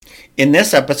In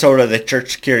this episode of the Church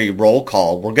Security Roll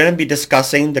Call, we're going to be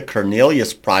discussing the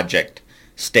Cornelius Project.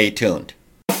 Stay tuned.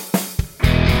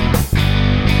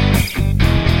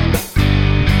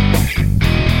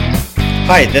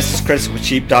 Hi, this is Chris with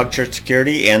Sheepdog Church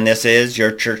Security, and this is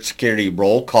your Church Security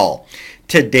Roll Call.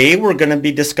 Today we're going to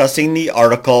be discussing the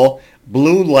article,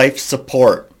 Blue Life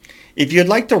Support. If you'd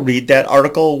like to read that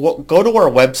article, go to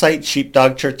our website,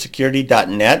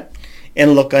 sheepdogchurchsecurity.net,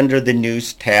 and look under the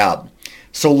News tab.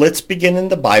 So let's begin in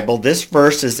the Bible. This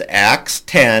verse is Acts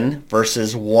 10,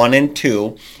 verses 1 and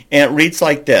 2, and it reads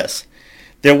like this.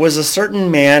 There was a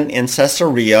certain man in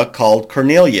Caesarea called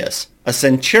Cornelius, a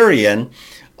centurion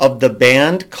of the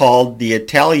band called the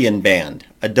Italian Band,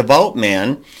 a devout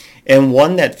man, and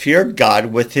one that feared God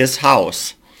with his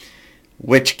house,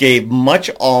 which gave much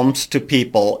alms to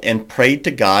people and prayed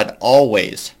to God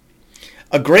always.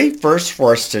 A great verse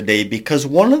for us today because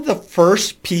one of the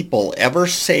first people ever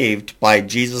saved by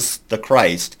Jesus the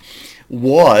Christ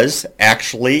was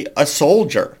actually a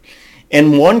soldier.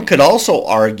 And one could also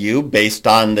argue, based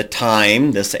on the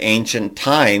time, this ancient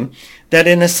time, that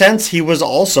in a sense he was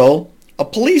also a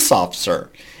police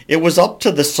officer. It was up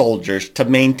to the soldiers to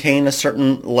maintain a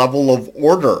certain level of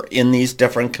order in these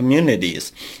different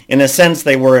communities. In a sense,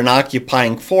 they were an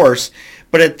occupying force,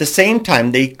 but at the same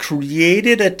time, they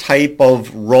created a type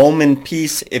of Roman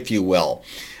peace, if you will,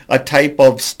 a type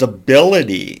of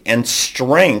stability and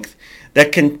strength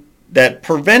that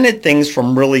prevented things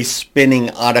from really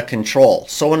spinning out of control.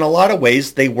 So in a lot of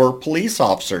ways, they were police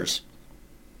officers.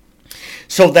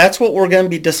 So that's what we're going to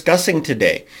be discussing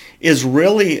today, is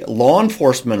really law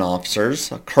enforcement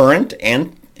officers, current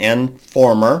and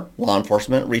former law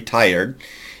enforcement, retired,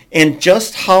 and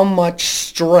just how much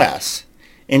stress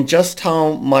and just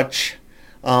how much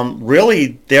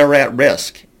really they're at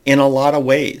risk in a lot of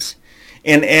ways.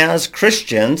 And as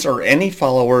Christians or any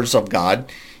followers of God,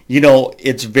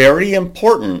 it's very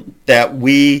important that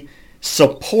we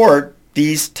support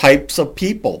these types of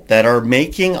people that are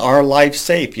making our life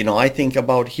safe. I think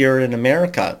about here in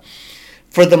America.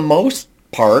 For the most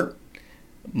part,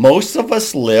 most of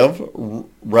us live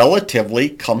relatively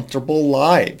comfortable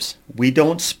lives. We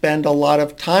don't spend a lot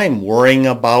of time worrying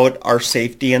about our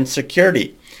safety and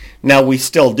security. Now, we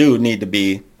still do need to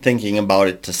be thinking about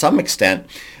it to some extent,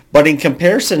 but in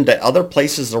comparison to other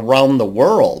places around the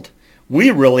world,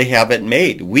 we really have it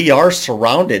made. We are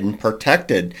surrounded and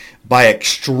protected by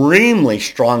extremely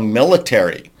strong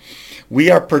military. We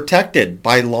are protected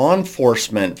by law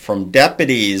enforcement, from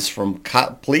deputies, from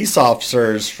police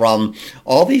officers, from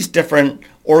all these different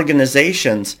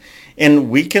organizations, and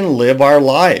we can live our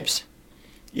lives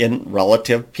in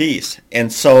relative peace.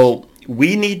 And so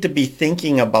we need to be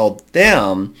thinking about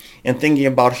them and thinking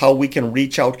about how we can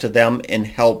reach out to them and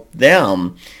help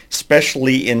them,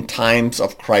 especially in times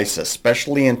of crisis,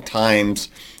 especially in times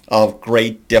of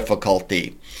great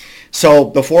difficulty. So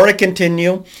before I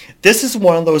continue, this is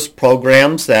one of those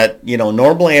programs that,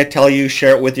 normally I tell you,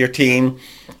 share it with your team,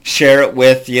 share it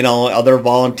with, other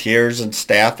volunteers and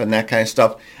staff and that kind of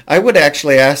stuff. I would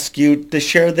actually ask you to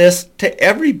share this to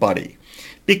everybody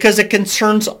because it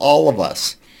concerns all of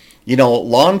us.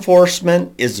 Law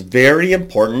enforcement is very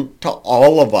important to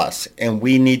all of us, and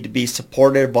we need to be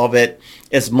supportive of it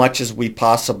as much as we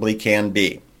possibly can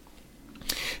be.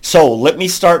 So let me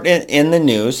start in the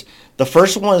news. The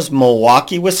first one is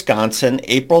Milwaukee, Wisconsin,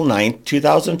 April 9th,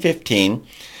 2015.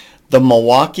 The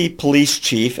Milwaukee Police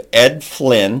Chief, Ed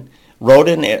Flynn, wrote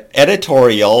an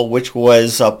editorial which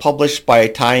was published by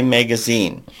Time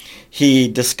magazine. He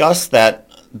discussed that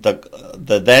the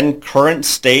then current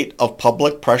state of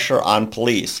public pressure on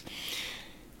police.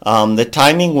 The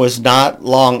timing was not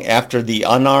long after the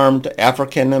unarmed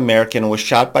African American was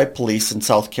shot by police in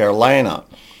South Carolina.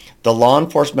 The law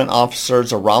enforcement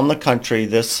officers around the country,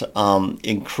 this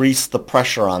increased the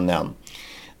pressure on them.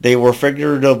 They were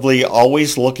figuratively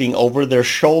always looking over their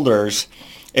shoulders,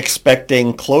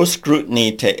 expecting close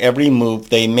scrutiny to every move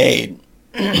they made.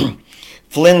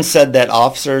 Flynn said that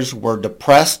officers were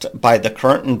depressed by the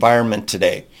current environment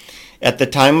today. At the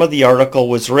time of the article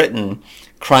was written,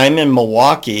 crime in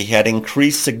Milwaukee had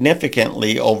increased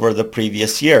significantly over the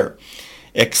previous year,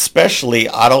 especially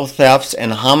auto thefts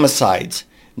and homicides.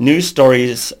 News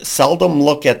stories seldom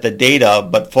look at the data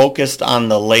but focused on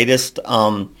the latest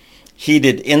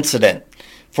heated incident.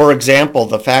 For example,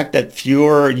 the fact that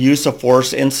fewer use of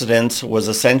force incidents was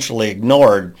essentially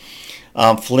ignored.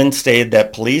 Flynn stated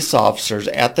that police officers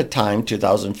at the time,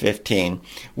 2015,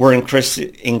 were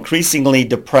increasingly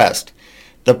depressed.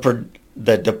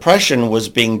 The depression was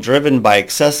being driven by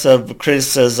excessive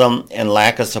criticism and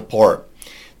lack of support.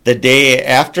 The day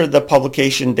after the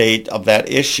publication date of that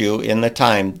issue in the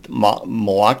Time,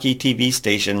 Milwaukee TV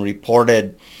station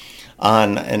reported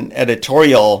on an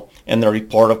editorial and the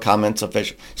report of comments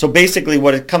official. So basically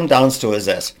what it comes down to is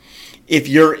this. If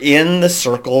you're in the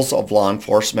circles of law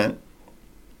enforcement,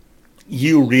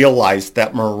 you realize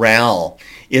that morale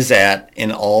is at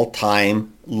an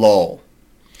all-time low.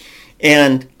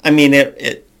 And I mean,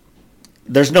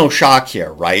 there's no shock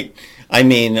here, right? I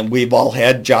mean, we've all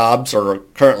had jobs or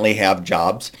currently have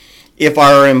jobs. If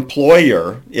our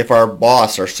employer, if our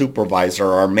boss, our supervisor,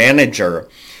 our manager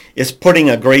is putting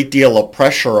a great deal of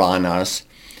pressure on us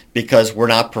because we're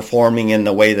not performing in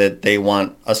the way that they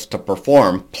want us to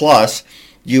perform, plus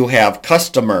you have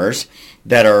customers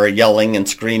that are yelling and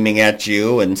screaming at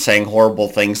you and saying horrible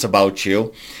things about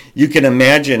you, you can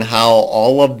imagine how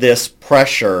all of this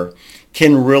pressure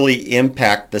can really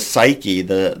impact the psyche,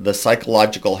 the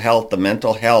psychological health, the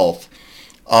mental health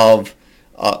of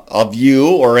you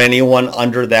or anyone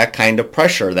under that kind of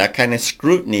pressure. That kind of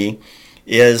scrutiny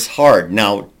is hard.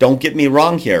 Now, don't get me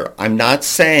wrong here. I'm not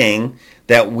saying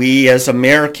that we as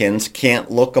Americans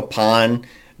can't look upon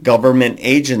government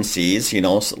agencies,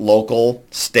 local,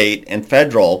 state, and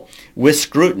federal, with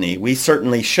scrutiny. We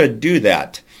certainly should do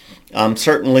that.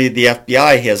 Certainly the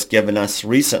FBI has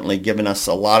recently given us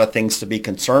a lot of things to be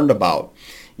concerned about,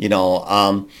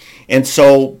 and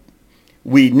so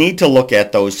we need to look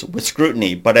at those with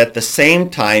scrutiny, but at the same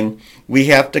time, we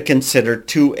have to consider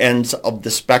two ends of the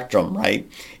spectrum, right?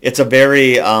 It's a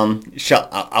very,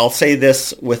 I'll say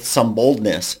this with some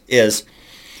boldness, is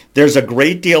there's a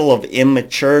great deal of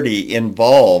immaturity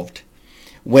involved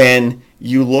when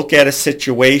you look at a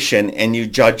situation and you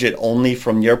judge it only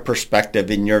from your perspective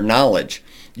and your knowledge.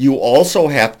 You also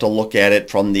have to look at it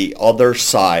from the other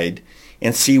side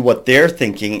and see what they're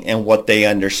thinking and what they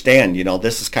understand.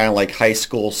 This is kind of like high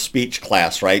school speech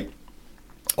class, right?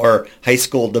 Or high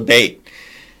school debate.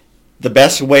 The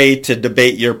best way to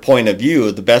debate your point of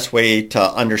view, the best way to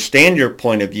understand your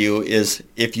point of view is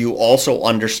if you also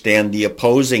understand the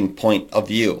opposing point of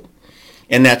view.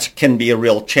 And that can be a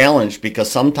real challenge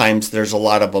because sometimes there's a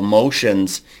lot of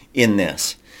emotions in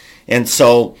this. And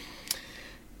so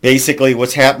basically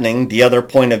what's happening, the other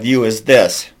point of view is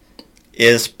this,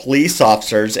 is police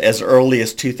officers as early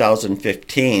as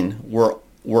 2015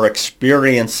 were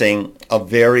experiencing a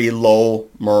very low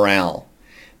morale.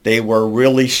 They were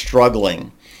really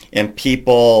struggling, and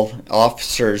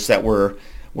officers that were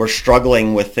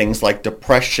struggling with things like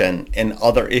depression and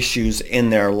other issues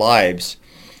in their lives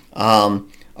are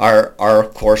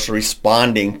of course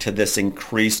responding to this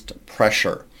increased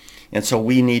pressure. And so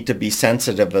we need to be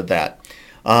sensitive of that.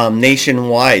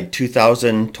 Nationwide,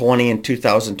 2020 and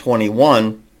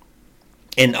 2021,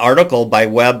 an article by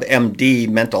WebMD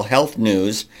Mental Health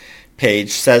News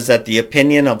page says that the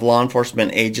opinion of law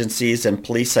enforcement agencies and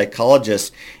police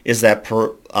psychologists is that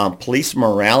police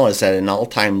morale is at an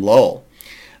all-time low.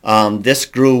 This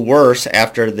grew worse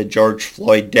after the George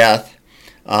Floyd death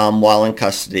while in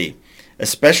custody.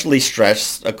 Especially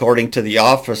stressed, according to the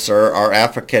officer, are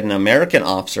African American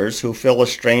officers who feel a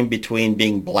strain between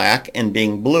being black and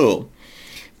being blue.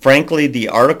 Frankly, the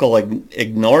article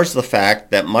ignores the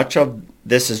fact that much of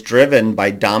this is driven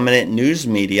by dominant news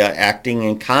media acting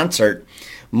in concert,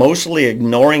 mostly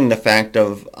ignoring the fact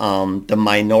of the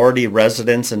minority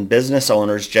residents and business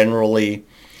owners generally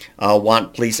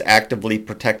want police actively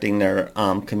protecting their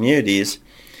communities,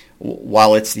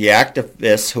 while it's the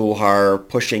activists who are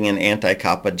pushing an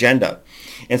anti-cop agenda.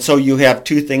 And so you have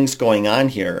two things going on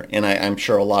here, and I'm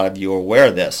sure a lot of you are aware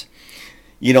of this.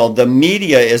 The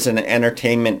media is an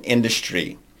entertainment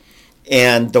industry,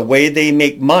 and the way they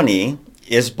make money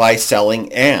is by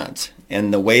selling ads.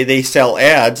 And the way they sell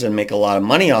ads and make a lot of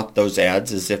money off those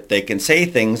ads is if they can say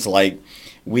things like,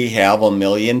 we have 1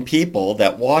 million people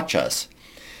that watch us.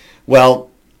 Well,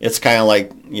 it's kind of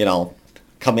like,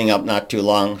 coming up not too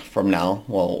long from now,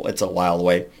 well, it's a while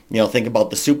away, think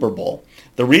about the Super Bowl.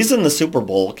 The reason the Super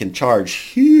Bowl can charge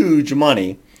huge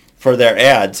money for their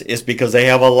ads is because they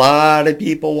have a lot of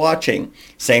people watching.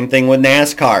 Same thing with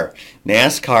NASCAR.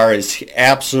 NASCAR is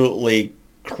absolutely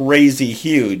crazy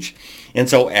huge. And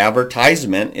so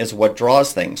advertisement is what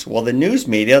draws things. Well, the news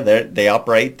media, they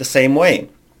operate the same way.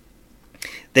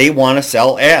 They want to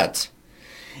sell ads.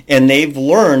 And they've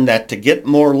learned that to get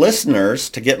more listeners,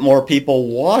 to get more people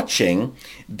watching,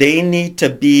 they need to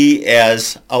be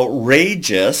as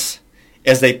outrageous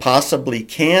as they possibly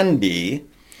can be,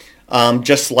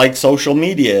 just like social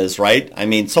media is, right? I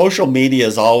mean, social media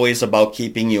is always about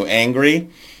keeping you angry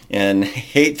and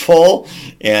hateful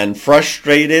and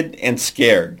frustrated and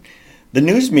scared. The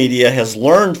news media has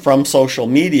learned from social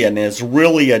media and has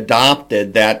really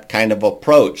adopted that kind of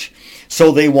approach.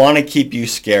 So they want to keep you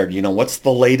scared. What's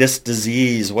the latest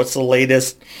disease? What's the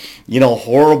latest,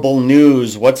 horrible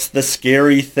news? What's the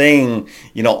scary thing?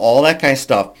 All that kind of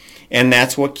stuff. And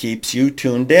that's what keeps you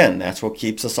tuned in. That's what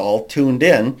keeps us all tuned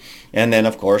in. And then,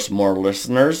 of course, more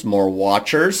listeners, more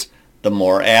watchers, the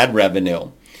more ad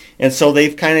revenue. And so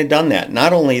they've kind of done that.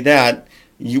 Not only that,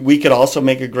 we could also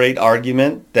make a great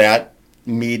argument that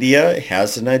media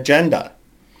has an agenda.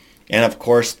 And of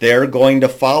course, they're going to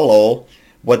follow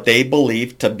what they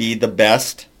believe to be the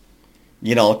best,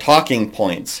 talking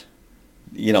points,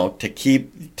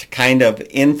 to kind of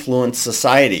influence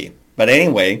society. But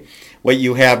anyway, what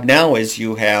you have now is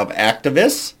you have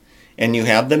activists and you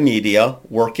have the media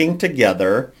working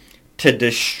together to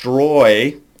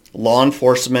destroy law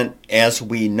enforcement as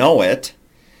we know it.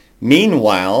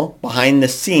 Meanwhile, behind the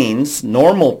scenes,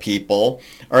 normal people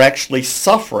are actually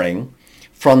suffering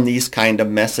from these kind of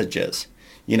messages.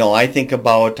 I think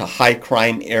about high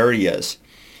crime areas,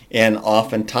 and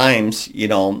oftentimes,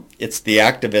 it's the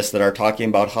activists that are talking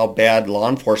about how bad law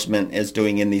enforcement is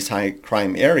doing in these high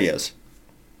crime areas.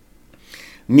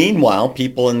 Meanwhile,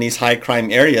 people in these high crime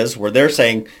areas where they're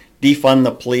saying defund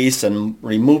the police and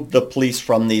remove the police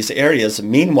from these areas,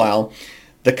 meanwhile,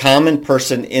 the common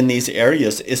person in these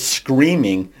areas is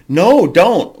screaming, no,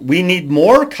 don't. We need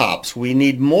more cops. We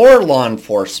need more law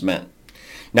enforcement.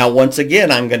 Now, once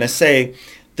again, I'm going to say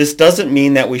this doesn't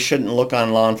mean that we shouldn't look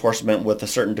on law enforcement with a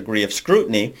certain degree of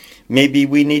scrutiny. Maybe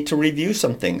we need to review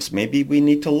some things. Maybe we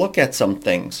need to look at some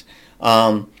things.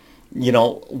 We're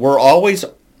always,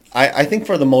 I think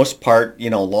for the most part,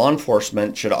 law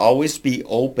enforcement should always be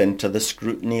open to the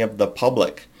scrutiny of the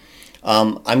public.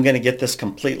 I'm going to get this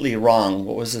completely wrong.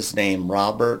 What was his name?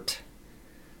 Robert?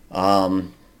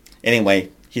 Anyway,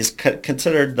 he's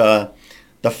considered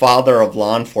the father of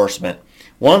law enforcement.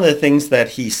 One of the things that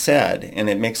he said, and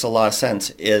it makes a lot of sense,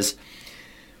 is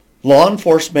law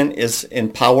enforcement is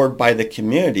empowered by the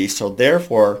community, so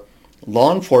therefore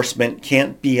law enforcement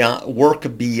can't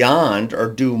work beyond or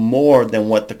do more than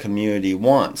what the community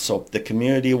wants. So if the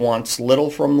community wants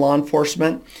little from law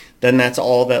enforcement, then that's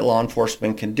all that law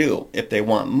enforcement can do. If they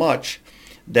want much,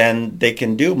 then they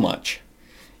can do much.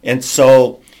 And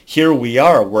so here we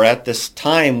are. We're at this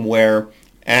time where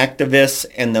activists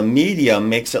and the media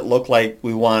makes it look like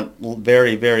we want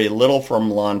very, very little from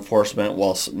law enforcement,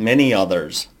 while many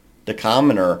others, the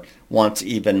commoner, wants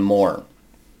even more.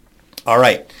 All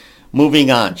right,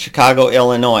 moving on. Chicago,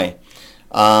 Illinois,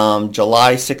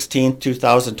 July 16th,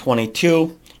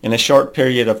 2022. In a short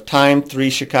period of time, 3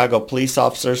 Chicago police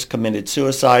officers committed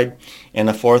suicide and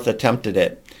a 4th attempted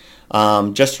it.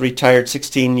 Just retired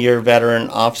 16-year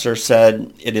veteran officer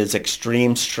said it is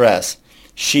extreme stress.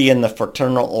 She and the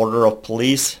Fraternal Order of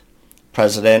Police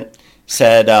president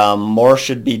said more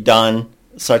should be done,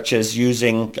 such as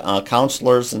using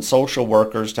counselors and social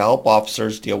workers to help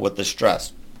officers deal with the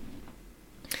stress.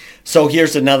 So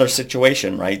here's another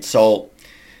situation, right? So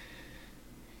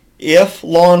if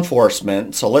law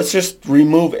enforcement, so let's just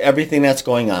remove everything that's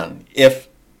going on. If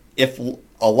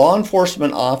a law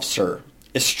enforcement officer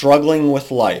is struggling with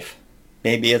life,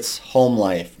 maybe it's home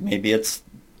life, maybe it's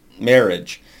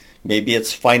marriage, maybe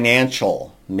it's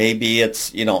financial, maybe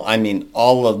it's,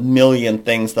 all of million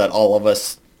things that all of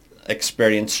us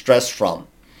experience stress from.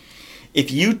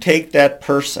 If you take that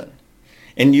person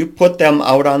and you put them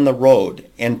out on the road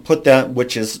and put that,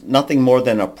 which is nothing more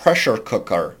than a pressure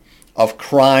cooker of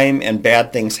crime and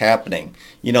bad things happening.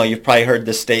 You've probably heard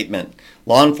this statement.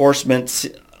 Law enforcement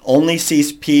only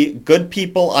sees good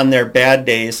people on their bad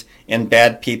days and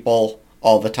bad people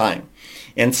all the time.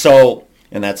 And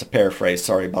that's a paraphrase,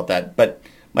 sorry about that. But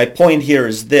my point here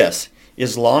is this,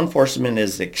 is law enforcement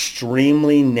is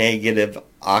extremely negative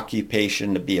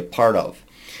occupation to be a part of.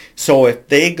 So if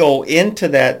they go into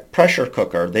that pressure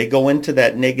cooker, they go into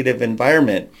that negative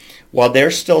environment, while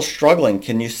they're still struggling,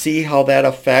 can you see how that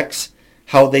affects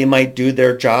how they might do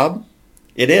their job?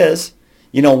 It is.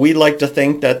 We like to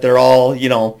think that they're all,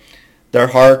 their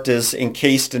heart is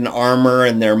encased in armor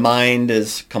and their mind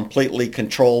is completely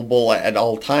controllable at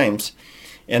all times.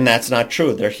 And that's not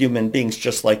true. They're human beings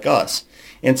just like us.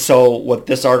 And so what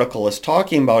this article is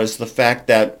talking about is the fact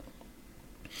that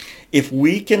if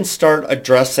we can start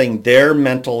addressing their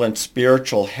mental and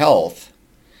spiritual health,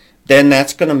 then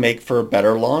that's going to make for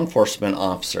better law enforcement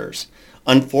officers.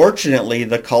 Unfortunately,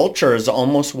 the culture is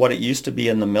almost what it used to be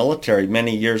in the military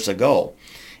many years ago.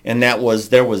 And that was,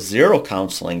 there was zero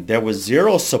counseling. There was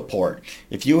zero support.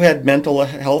 If you had mental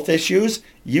health issues,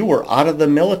 you were out of the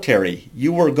military.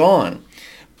 You were gone.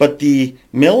 But the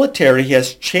military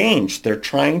has changed. They're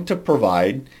trying to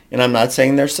provide, and I'm not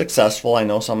saying they're successful. I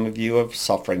know some of you are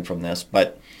suffering from this,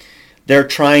 but they're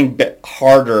trying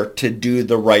harder to do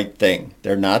the right thing.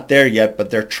 They're not there yet,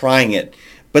 but they're trying it.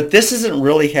 But this isn't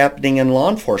really happening in law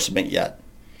enforcement yet.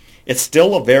 It's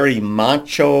still a very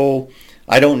macho,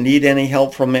 I don't need any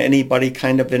help from anybody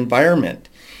kind of environment.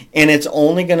 And it's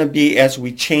only going to be as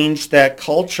we change that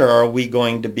culture are we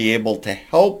going to be able to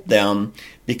help them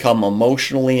become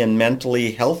emotionally and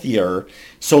mentally healthier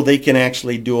so they can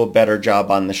actually do a better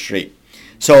job on the street.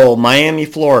 So Miami,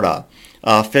 Florida,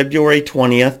 February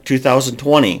 20th,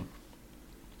 2020.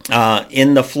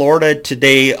 In the Florida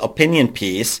Today opinion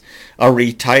piece, a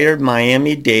retired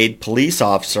Miami-Dade police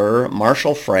officer,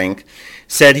 Marshall Frank,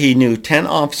 said he knew 10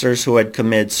 officers who had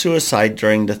committed suicide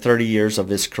during the 30 years of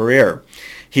his career.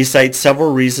 He cites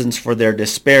several reasons for their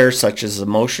despair, such as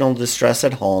emotional distress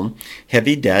at home,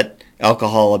 heavy debt,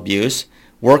 alcohol abuse,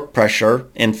 work pressure,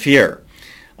 and fear.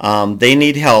 They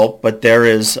need help, but there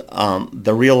is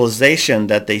the realization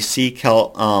that they seek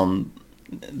help.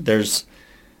 There's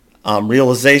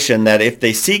realization that if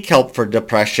they seek help for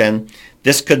depression,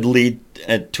 this could lead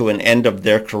to an end of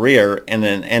their career and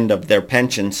an end of their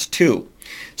pensions too.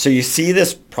 So you see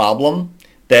this problem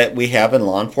that we have in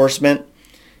law enforcement.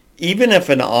 Even if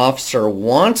an officer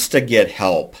wants to get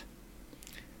help,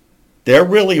 they're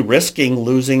really risking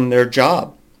losing their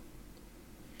job.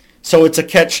 So it's a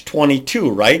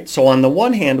catch-22, right? So on the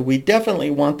one hand, we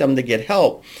definitely want them to get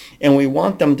help, and we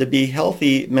want them to be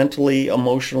healthy mentally,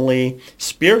 emotionally,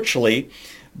 spiritually.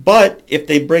 But if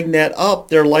they bring that up,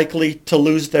 they're likely to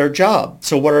lose their job.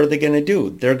 So what are they going to do?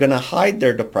 They're going to hide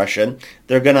their depression.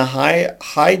 They're going to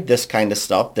hide this kind of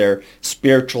stuff, their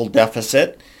spiritual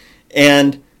deficit.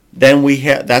 And then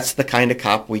that's the kind of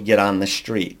cop we get on the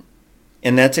street.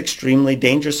 And that's extremely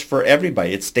dangerous for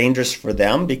everybody. It's dangerous for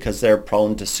them because they're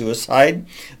prone to suicide.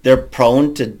 They're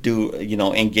prone to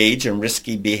engage in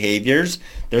risky behaviors.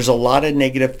 There's a lot of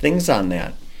negative things on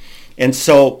that. And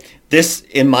so this,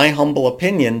 in my humble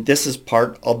opinion, this is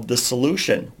part of the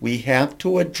solution. We have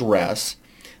to address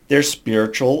their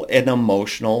spiritual and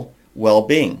emotional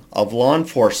well-being of law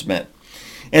enforcement.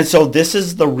 And so this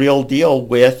is the real deal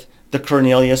with the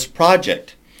Cornelius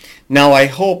Project. Now, I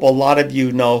hope a lot of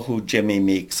you know who Jimmy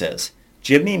Meeks is.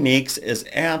 Jimmy Meeks is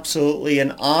absolutely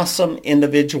an awesome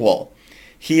individual.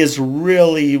 He is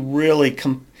really,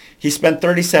 he spent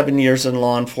 37 years in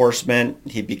law enforcement.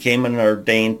 He became an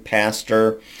ordained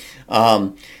pastor.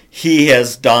 He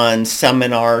has done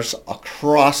seminars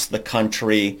across the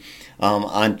country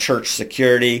on church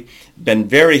security, been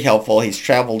very helpful. He's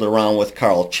traveled around with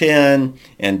Carl Chin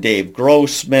and Dave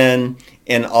Grossman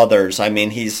and others. I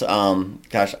mean, he's, I'm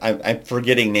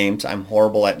forgetting names. I'm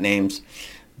horrible at names.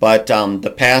 But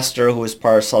the pastor who is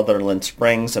part of Sutherland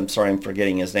Springs, I'm sorry, I'm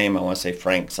forgetting his name. I want to say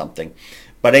Frank something.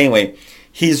 But anyway,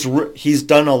 he's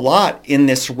done a lot in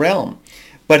this realm.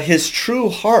 But his true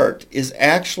heart is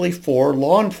actually for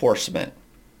law enforcement.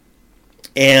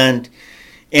 And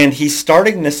he's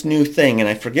starting this new thing, and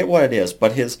I forget what it is,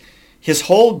 but his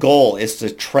whole goal is to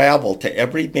travel to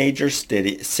every major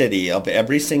city of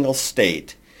every single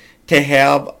state to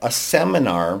have a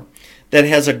seminar that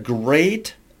has a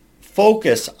great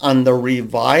focus on the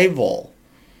revival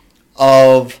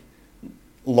of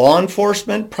law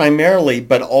enforcement primarily,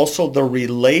 but also the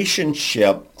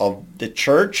relationship of the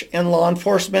church and law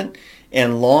enforcement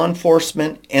and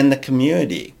the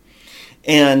community.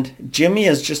 And Jimmy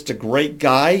is just a great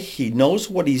guy. He knows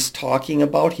what he's talking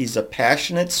about. He's a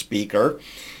passionate speaker.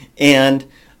 And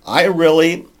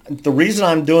the reason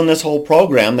I'm doing this whole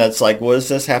program, that's like, what does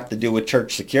this have to do with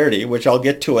church security, which I'll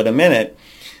get to in a minute,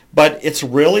 but it's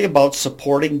really about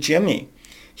supporting Jimmy.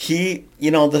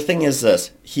 The thing is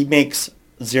this, he makes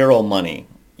zero money.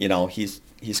 He's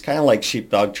kind of like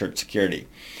Sheepdog Church Security.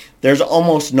 There's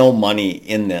almost no money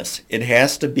in this. It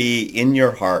has to be in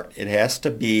your heart. It has to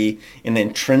be an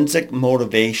intrinsic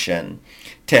motivation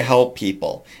to help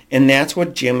people. And that's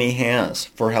what Jimmy has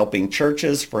for helping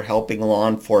churches, for helping law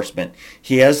enforcement.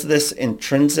 He has this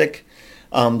intrinsic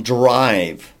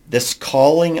drive, this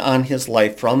calling on his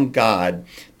life from God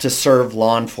to serve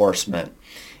law enforcement.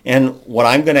 And what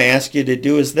I'm going to ask you to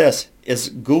do is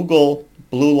Google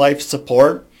Blue Life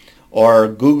Support, or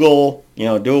Google,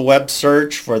 do a web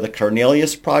search for the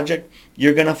Cornelius Project.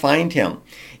 You're going to find him.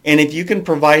 And if you can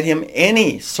provide him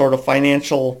any sort of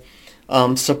financial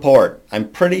support, I'm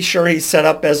pretty sure he's set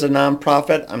up as a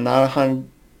nonprofit. I'm not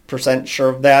 100% sure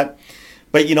of that.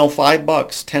 But, $5,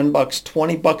 $10,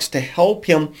 $20 to help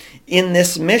him in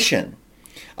this mission.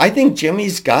 I think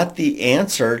Jimmy's got the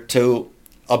answer to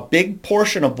a big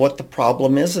portion of what the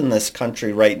problem is in this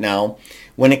country right now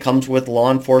when it comes with law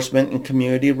enforcement and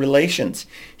community relations.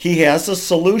 He has a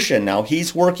solution. Now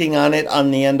he's working on it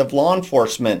on the end of law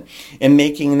enforcement and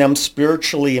making them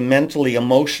spiritually and mentally,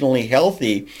 emotionally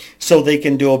healthy so they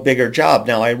can do a bigger job.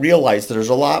 Now I realize there's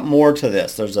a lot more to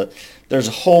this. There's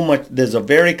a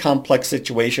very complex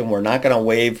situation. We're not going to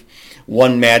wave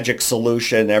one magic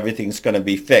solution, everything's going to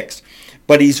be fixed.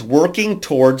 But he's working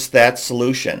towards that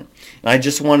solution. And I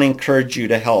just want to encourage you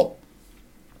to help.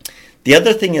 The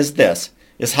other thing is this,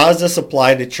 is how does this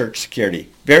apply to church security?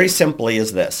 Very simply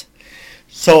is this.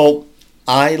 So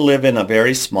I live in a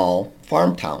very small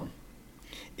farm town.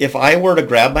 If I were to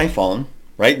grab my phone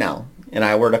right now and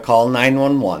I were to call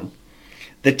 911,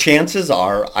 the chances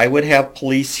are I would have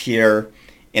police here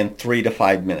in 3 to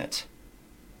 5 minutes.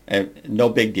 No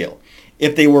big deal.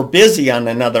 If they were busy on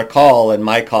another call and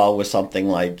my call was something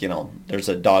like, there's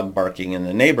a dog barking in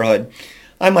the neighborhood,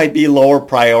 I might be lower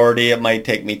priority. It might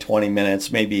take me 20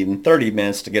 minutes, maybe even 30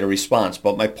 minutes to get a response.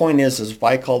 But my point is if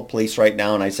I called police right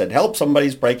now and I said, help,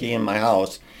 somebody's breaking in my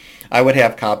house, I would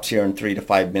have cops here in 3 to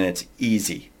 5 minutes.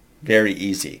 Easy. Very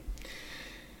easy.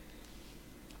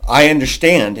 I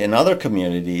understand in other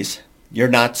communities, you're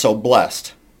not so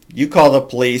blessed. You call the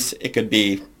police, it could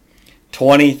be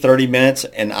 20, 30 minutes,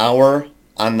 an hour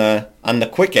on the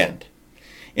quick end.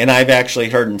 And I've actually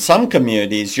heard in some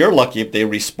communities, you're lucky if they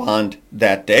respond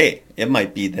that day. It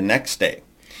might be the next day.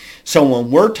 So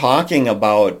when we're talking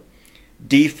about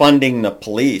defunding the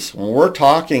police, when we're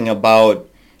talking about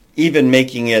even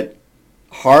making it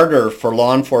harder for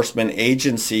law enforcement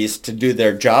agencies to do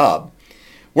their job,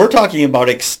 we're talking about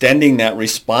extending that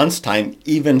response time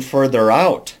even further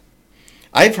out.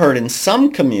 I've heard in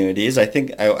some communities, I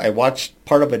think I watched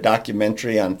part of a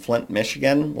documentary on Flint,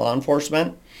 Michigan, law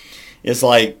enforcement. It's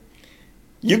like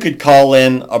you could call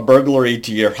in a burglary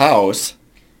to your house,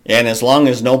 and as long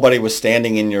as nobody was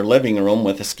standing in your living room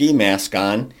with a ski mask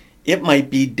on, it might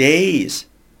be days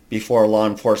before law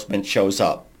enforcement shows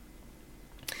up.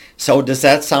 So does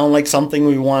that sound like something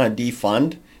we want to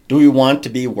defund? Do we want to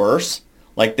be worse?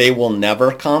 Like they will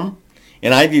never come?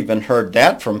 And I've even heard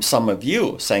that from some of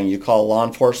you, saying you call law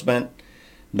enforcement,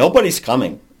 nobody's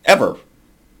coming, ever.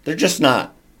 They're just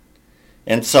not.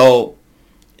 And so,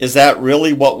 is that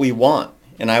really what we want?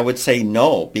 And I would say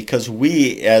no, because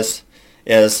we as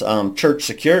church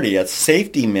security, as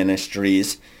safety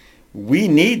ministries, we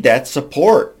need that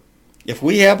support. If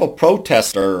we have a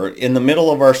protester in the middle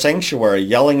of our sanctuary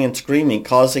yelling and screaming,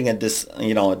 causing a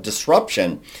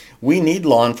disruption, we need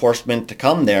law enforcement to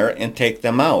come there and take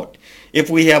them out. If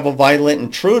we have a violent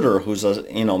intruder who's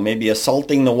maybe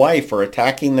assaulting the wife or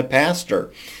attacking the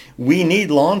pastor, we need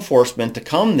law enforcement to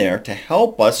come there to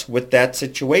help us with that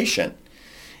situation.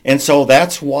 And so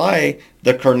that's why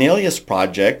the Cornelius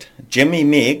Project, Jimmy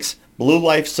Meeks, Blue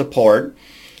Life Support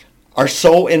are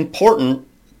so important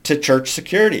to church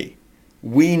security.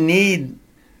 We need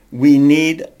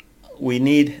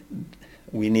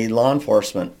law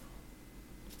enforcement.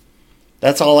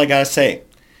 That's all I got to say.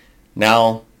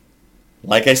 Now,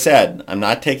 like I said, I'm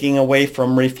not taking away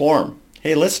from reform.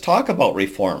 Hey, let's talk about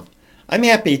reform. I'm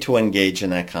happy to engage in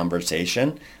that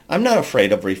conversation. I'm not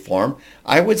afraid of reform.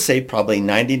 I would say probably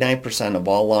 99% of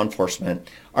all law enforcement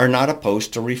are not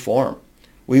opposed to reform.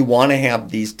 We want to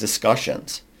have these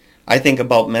discussions. I think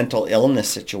about mental illness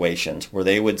situations where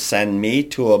they would send me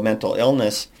to a mental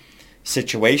illness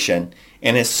situation,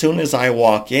 and as soon as I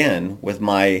walk in with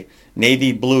my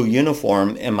navy blue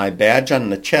uniform and my badge on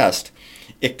the chest,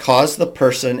 it caused the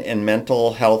person in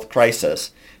mental health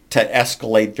crisis to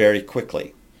escalate very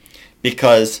quickly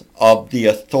because of the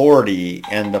authority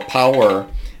and the power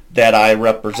that I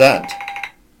represent.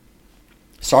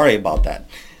 Sorry about that.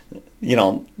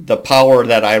 The power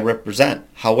that I represent.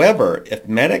 However, if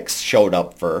medics showed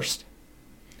up first,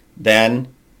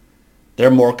 then they're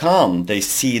more calm. They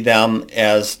see them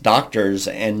as doctors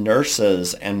and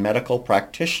nurses and medical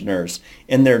practitioners,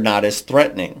 and they're not as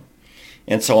threatening.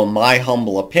 And so in my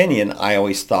humble opinion, I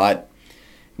always thought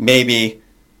maybe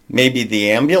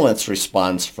the ambulance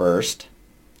responds first,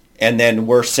 and then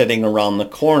we're sitting around the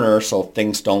corner, so if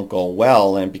things don't go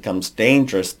well and it becomes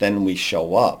dangerous, then we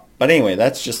show up. But anyway,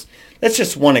 that's just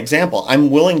one example. I'm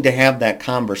willing to have that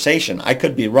conversation. I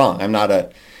could be wrong. I'm not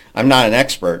an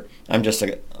expert. I'm just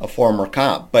a former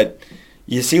cop. But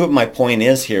you see what my point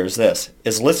is here is this,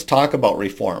 is let's talk about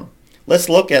reform. Let's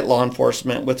look at law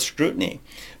enforcement with scrutiny,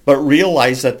 but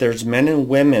realize that there's men and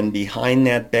women behind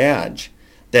that badge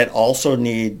that also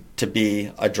need to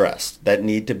be addressed, that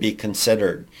need to be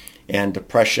considered. And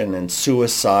depression and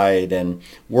suicide and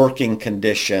working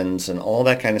conditions and all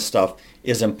that kind of stuff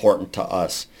is important to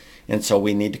us. And so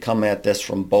we need to come at this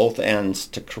from both ends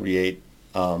to create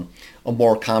a a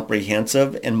more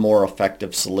comprehensive and more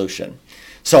effective solution.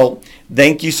 So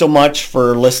thank you so much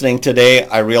for listening today.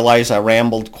 I realize I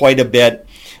rambled quite a bit,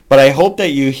 but I hope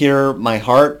that you hear my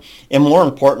heart. And more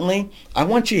importantly, I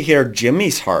want you to hear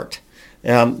Jimmy's heart.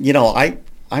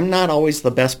 I'm not always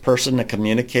the best person to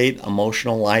communicate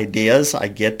emotional ideas. I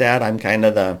get that. I'm kind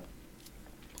of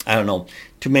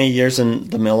too many years in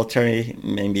the military,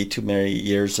 maybe too many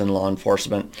years in law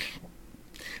enforcement.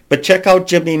 But check out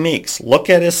Jimmy Meeks. Look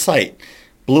at his site,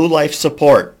 Blue Life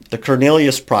Support, the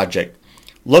Cornelius Project.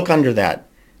 Look under that.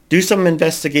 Do some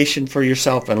investigation for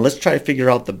yourself, and let's try to figure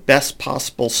out the best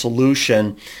possible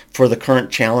solution for the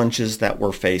current challenges that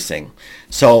we're facing.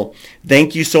 So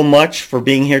thank you so much for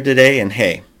being here today, and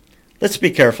hey, let's be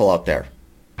careful out there.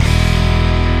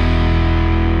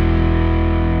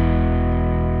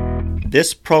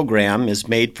 This program is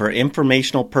made for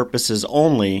informational purposes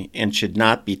only and should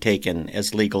not be taken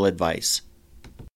as legal advice.